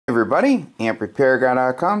everybody,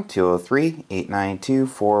 AmpRepairGuy.com,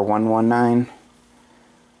 203-892-4119.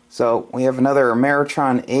 So we have another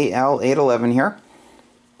Ameritron Al-811 here.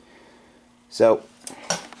 So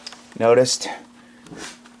noticed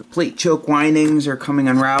the plate choke windings are coming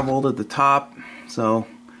unraveled at the top, so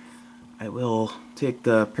I will take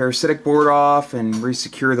the parasitic board off and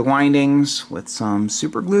resecure the windings with some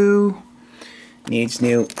super glue. Needs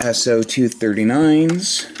new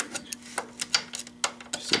SO239s.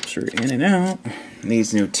 Slips right in and out.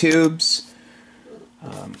 Needs new tubes.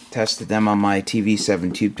 Tested them on my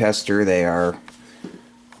TV7 tube tester. They are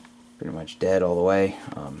pretty much dead all the way.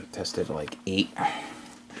 Tested like 8.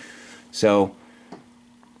 So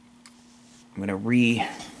I'm going to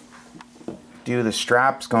redo the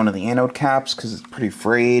straps going to the anode caps because it's pretty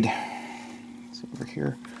frayed. Let's see over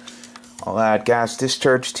here. I'll add gas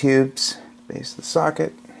discharge tubes, base of the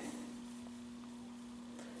socket.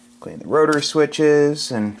 Clean the rotary switches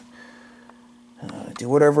and do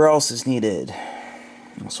whatever else is needed.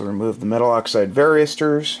 Also remove the metal oxide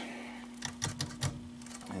varistors.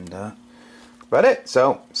 And that's about it.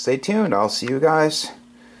 So stay tuned. I'll see you guys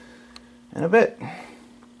in a bit.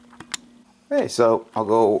 Okay, so I'll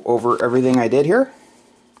go over everything I did here.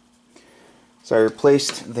 So I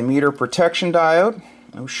replaced the meter protection diode.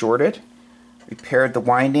 I shorted. Repaired the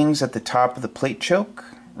windings at the top of the plate choke.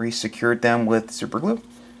 Resecured them with super glue.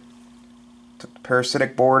 Took the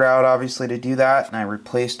parasitic board out, obviously, to do that, and I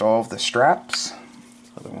replaced all of the straps.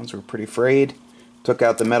 Other ones were pretty frayed. Took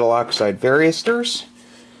out the metal oxide varistors.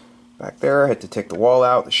 Back there, I had to take the wall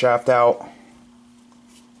out, the shaft out.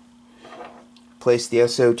 Replaced the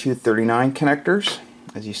SO239 connectors.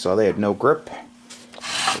 As you saw, they had no grip.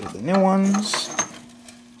 These are the new ones.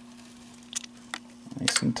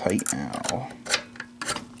 Nice and tight now.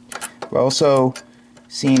 I've also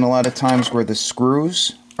seen a lot of times where the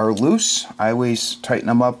screws are loose. I always tighten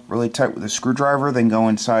them up really tight with a screwdriver, then go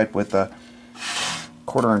inside with a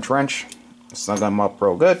 1/4-inch wrench, snug them up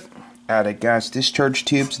real good. Added gas discharge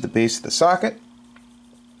tubes at the base of the socket.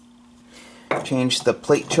 Changed the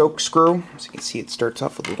plate choke screw. As you can see, it starts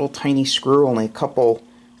off with a little tiny screw, only a couple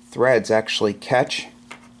threads actually catch.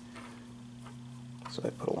 So I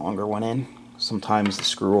put a longer one in. Sometimes the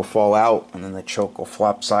screw will fall out and then the choke will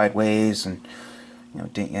flop sideways and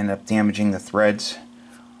end up damaging the threads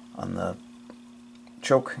on the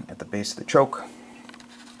choke at the base of the choke.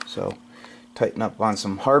 So tighten up on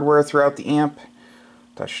some hardware throughout the amp,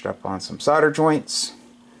 touched up on some solder joints,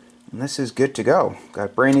 and this is good to go. Got a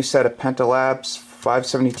brand new set of Pentalabs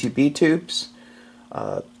 572B tubes.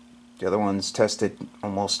 The other ones tested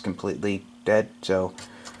almost completely dead, so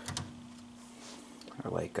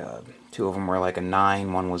like 2 of them were like a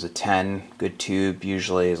 9, one was a 10. Good tube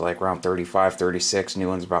usually is like around 35, 36. New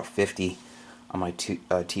one's about 50 on my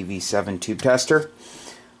TV7 tube tester.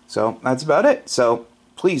 So that's about it. So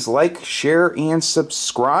please like, share, and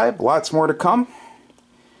subscribe. Lots more to come.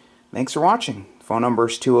 Thanks for watching. Phone number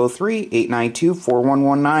is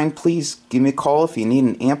 203-892-4119. Please give me a call if you need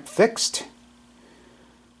an amp fixed.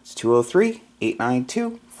 It's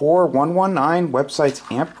 203-892-4119. Website's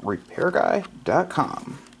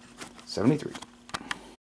AmpRepairGuy.com. 73.